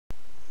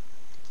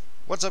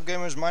What's up,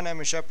 gamers? My name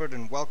is Shepard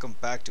and welcome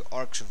back to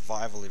ARK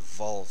Survival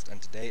Evolved,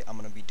 and today I'm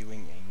going to be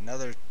doing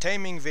another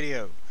taming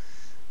video.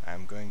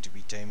 I'm going to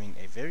be taming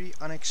a very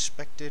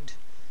unexpected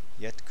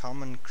yet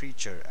common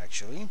creature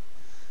actually.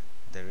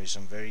 There is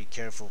some very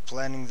careful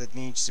planning that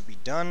needs to be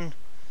done,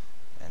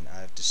 and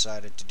I've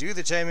decided to do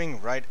the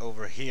taming right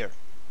over here.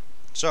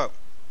 So,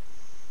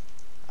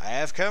 I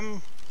have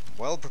come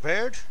well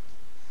prepared.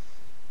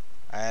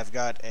 I have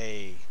got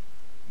a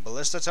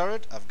ballista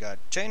turret, I've got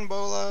chain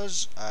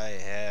bolas, I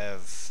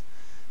have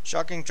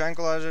shocking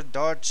tranquilizer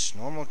darts,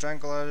 normal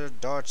tranquilizer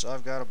darts,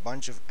 I've got a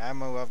bunch of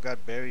ammo, I've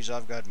got berries,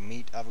 I've got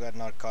meat, I've got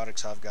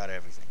narcotics, I've got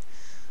everything.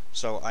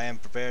 So I am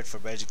prepared for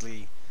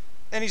basically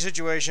any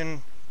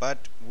situation,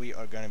 but we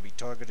are going to be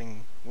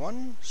targeting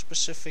one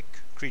specific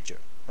creature.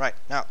 Right,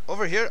 now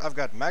over here I've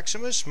got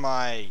Maximus,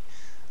 my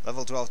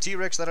level 12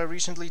 T-Rex that I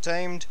recently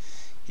tamed.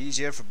 He's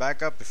here for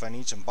backup if I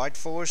need some bite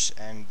force,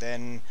 and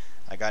then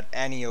I got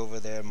Annie over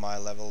there, my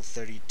level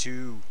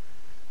 32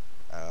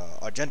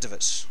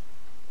 Argentavis,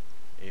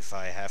 if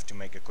I have to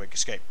make a quick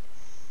escape.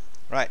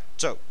 Right,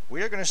 so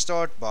we are going to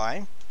start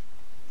by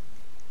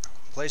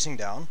placing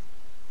down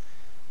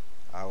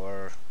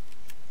our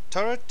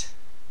turret,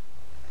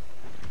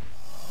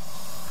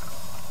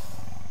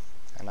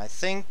 and I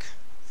think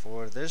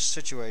for this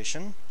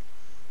situation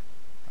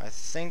I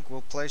think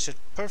we'll place it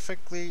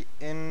perfectly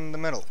in the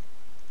middle,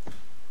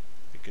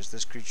 because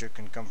this creature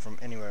can come from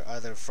anywhere,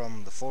 either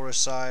from the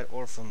forest side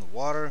or from the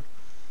water.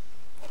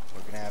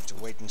 We're gonna have to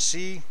wait and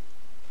see.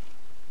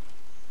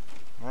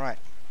 Alright,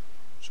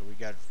 so we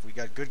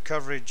got good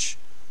coverage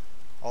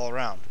all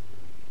around.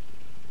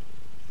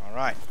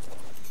 Alright,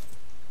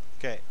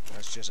 okay,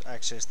 let's just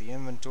access the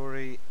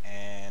inventory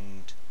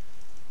and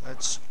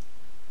let's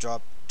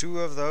drop 2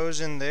 of those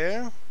in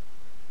there.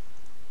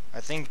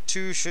 I think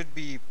 2 should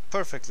be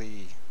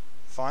perfectly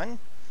fine.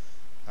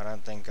 I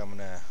don't think I'm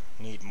gonna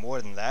need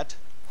more than that.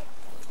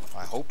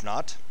 I hope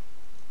not.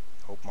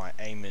 Hope my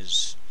aim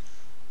is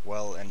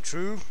well and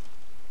true.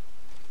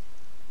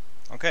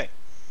 Okay,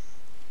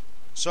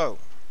 so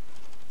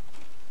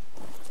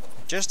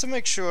just to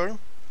make sure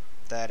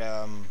that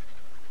I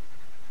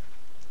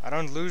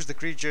don't lose the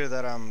creature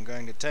that I'm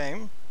going to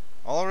tame,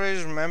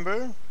 always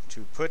remember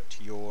to put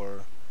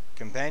your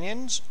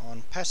companions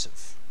on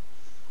passive.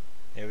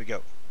 There we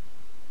go.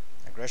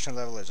 Aggression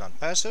level is on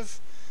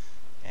passive,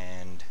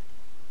 and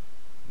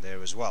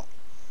there as well.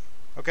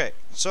 Okay,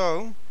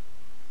 so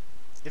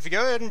if you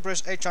go ahead and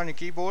press H on your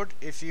keyboard,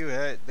 if you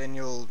then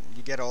you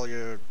get all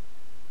your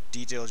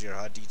details, your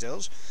HUD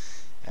details,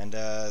 and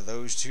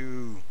those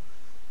 2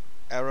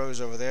 arrows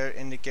over there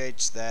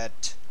indicates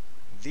that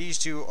these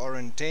 2 are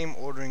in tame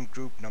ordering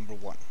group number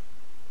 1.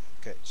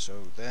 Okay, so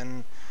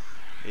then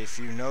if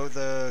you know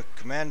the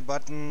command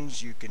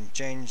buttons, you can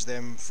change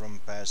them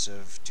from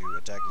passive to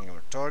attacking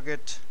our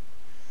target,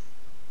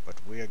 but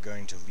we are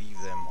going to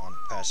leave them on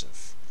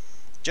passive,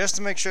 just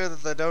to make sure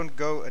that they don't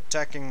go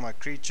attacking my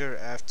creature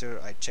after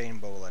I chain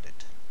bowl at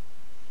it.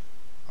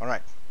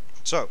 Alright,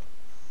 so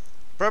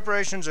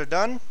preparations are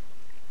done.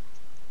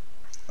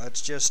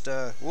 Let's just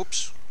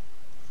whoops,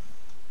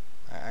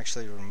 I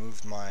actually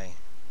removed my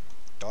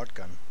dart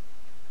gun.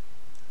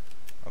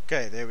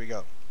 Okay, there we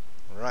go.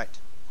 Right,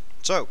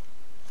 so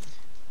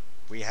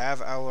we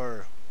have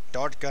our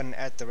dart gun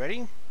at the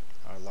ready,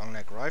 our long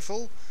neck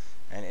rifle,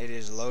 and it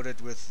is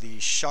loaded with the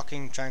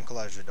shocking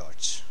tranquilizer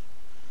darts.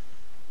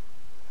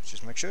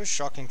 Just make sure,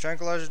 shocking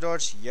tranquilizer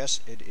darts, yes,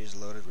 it is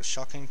loaded with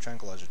shocking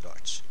tranquilizer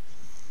darts.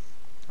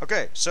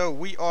 Okay, so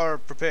we are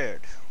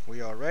prepared.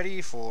 We are ready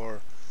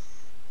for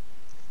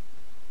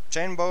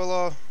chain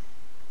bola,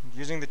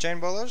 using the chain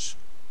bolas,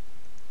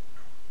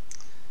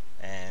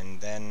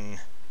 and then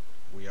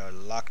we are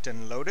locked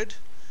and loaded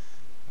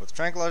with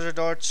tranquilizer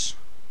darts.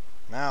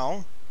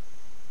 Now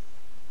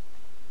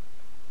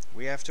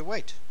we have to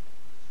wait.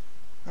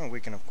 And we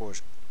can of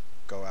course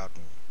go out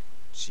and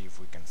see if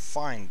we can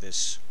find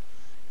this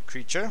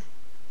creature,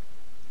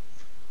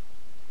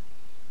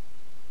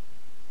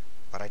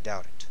 but I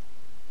doubt it.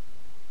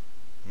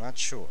 I'm not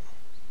sure.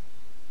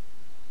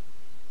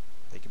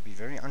 They can be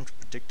very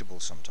unpredictable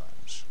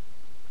sometimes.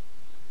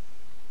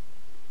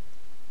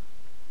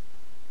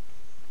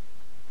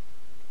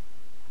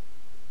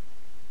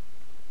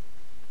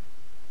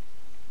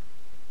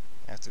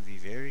 You have to be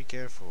very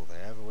careful. They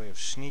have a way of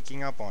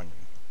sneaking up on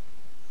you.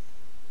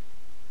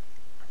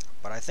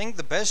 But I think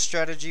the best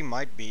strategy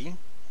might be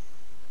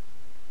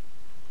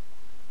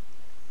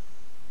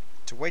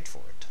to wait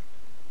for it.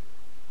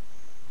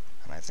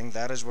 And I think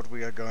that is what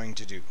we are going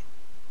to do.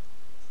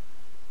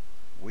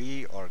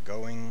 We are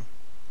going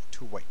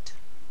to wait.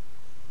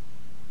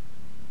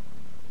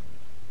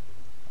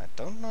 I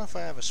don't know if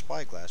I have a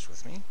spyglass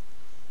with me.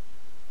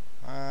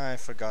 I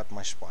forgot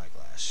my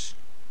spyglass.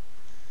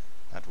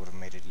 That would have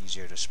made it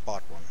easier to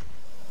spot one.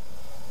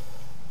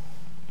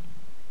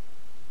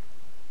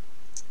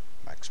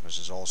 Maximus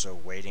is also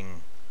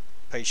waiting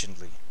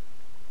patiently.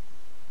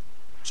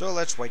 So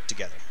let's wait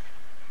together.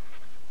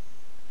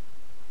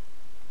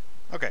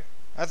 Okay,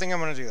 I think I'm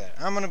gonna do that.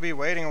 I'm gonna be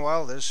waiting a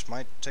while. This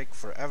might take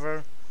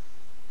forever.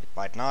 It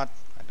might not.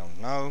 I don't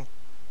know.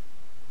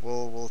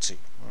 We'll see.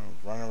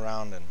 I'll run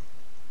around and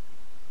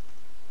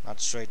not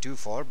stray too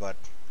far, but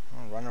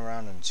I'll run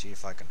around and see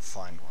if I can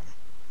find one.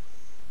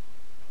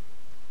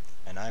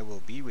 And I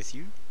will be with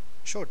you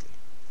shortly.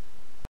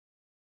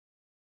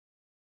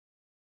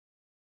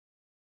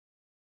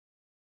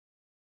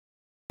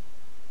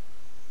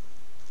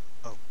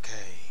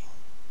 Okay,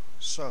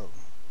 so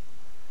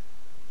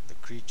the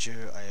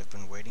creature I have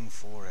been waiting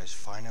for has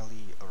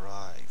finally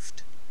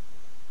arrived.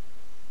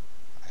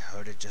 I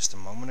heard it just a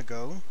moment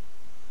ago.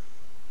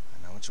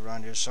 I know it's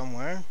around here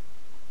somewhere.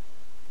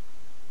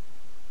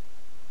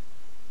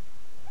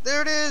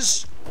 There it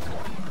is!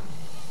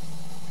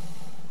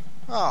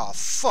 Oh,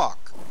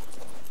 fuck.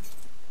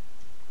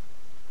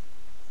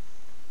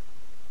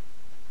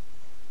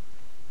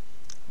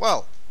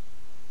 Well,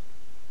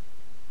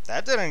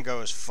 that didn't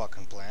go as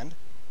fucking planned.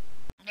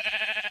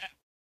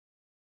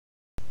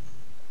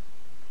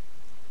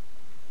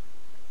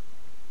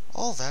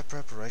 All that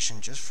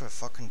preparation just for a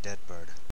fucking dead bird.